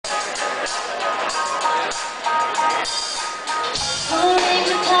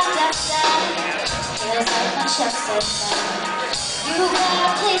You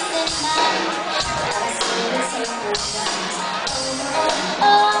got a place in mind, but I see the table down. Oh,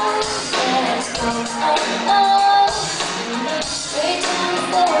 oh, let's go. Oh, oh, straight down the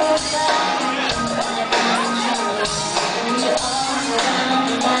 405, running down the highway. Put your arms around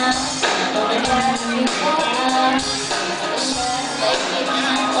me now, holding back the people out. Wish I could make it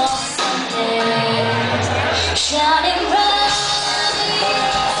count on someday. Shining bright.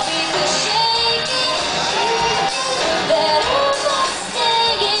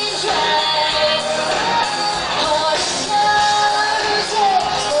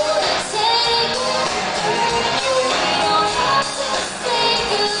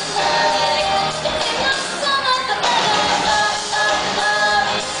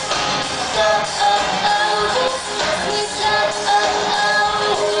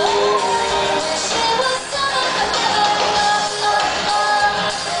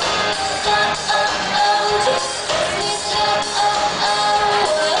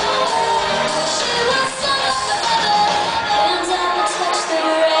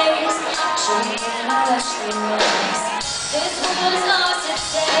 This was ours to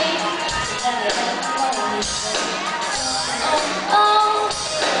take, so let it always stay. Oh, oh,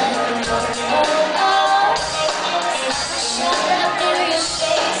 oh, oh, shine up through your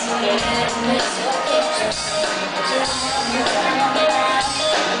face, yeah,